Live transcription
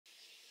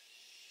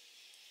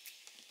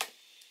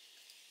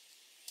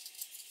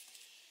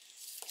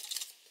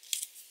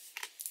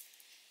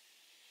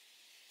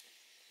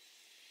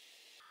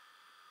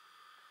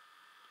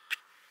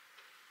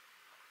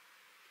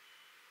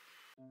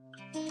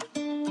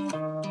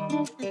I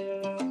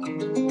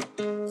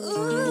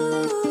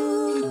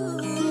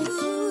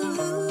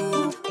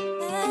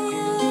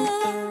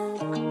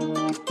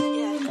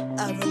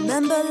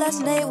remember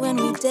last night when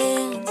we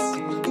danced.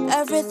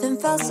 Everything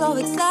felt so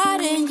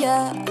exciting,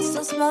 yeah. I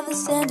still smell the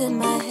sand in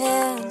my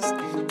hands.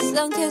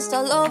 Sun-kissed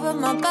all over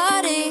my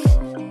body.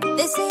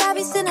 They say I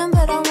be sinning,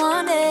 but I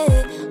want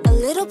it. A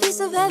little piece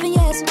of heaven,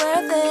 yeah, it's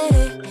worth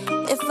it.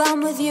 If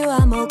I'm with you,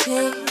 I'm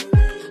okay.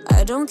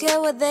 I don't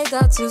care what they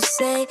got to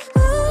say.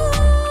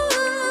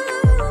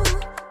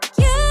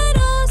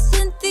 Quiero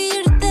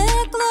sentirte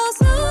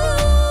close.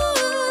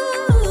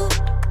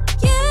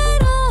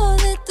 Quiero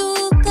de tu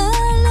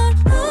calor.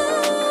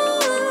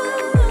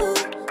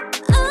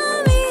 A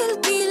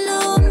 1000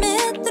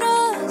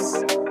 kilómetros.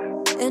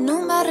 En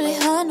un mar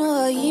lejano,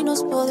 allí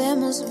nos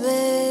podemos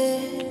ver.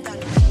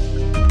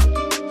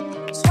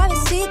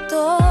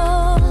 Suavecito,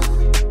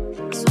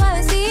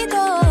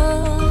 suavecito,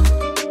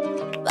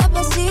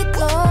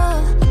 papacito,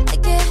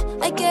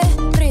 ay que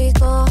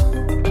rico.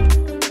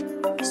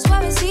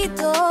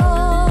 Suavecito,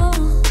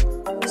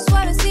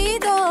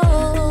 suavecito,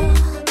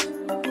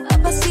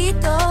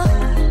 papacito,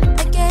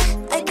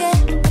 ay que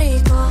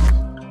rico.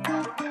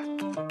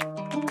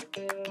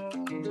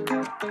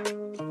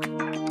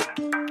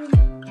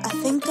 I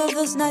think of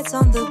those nights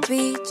on the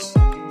beach.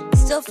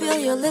 Still feel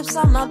your lips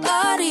on my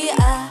body.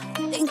 I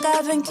think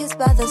I've been kissed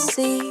by the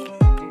sea.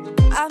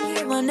 I'm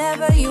here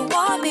whenever you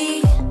want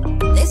me.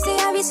 They say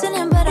I be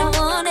sinning, but I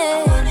want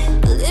it.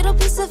 A little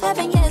piece of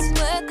heaven, yeah, it's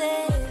worth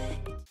it.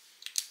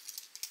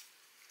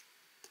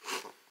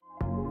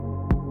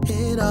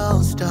 It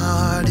all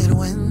started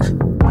when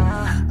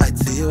I'd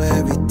see you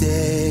every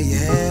day,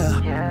 yeah.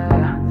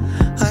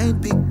 I'd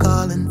be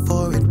calling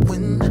for it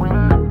when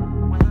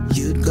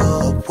you'd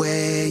go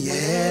away,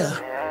 yeah.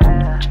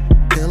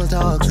 Pillow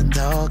talks and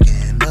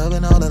talking,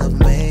 loving all of the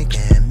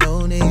making.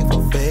 No need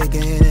for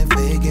faking it,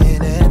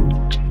 faking it.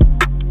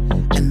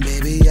 And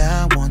baby,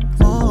 I want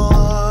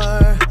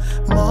more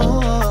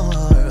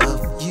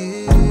of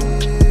you.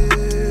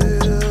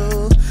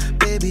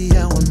 Baby,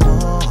 I want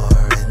more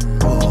and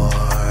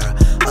more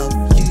of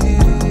you.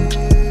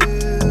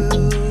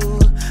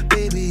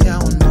 Baby, I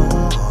want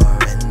more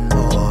and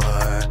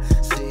more.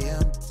 See,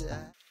 I'm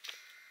tired.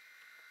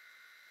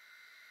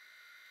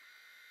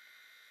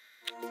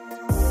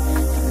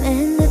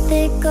 In the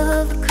thick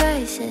of a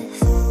crisis,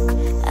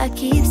 I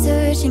keep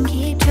searching,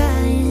 keep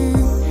trying.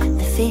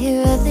 The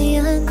fear of the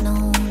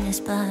unknown is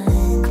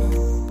blinding.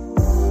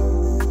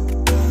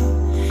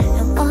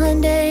 And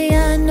one day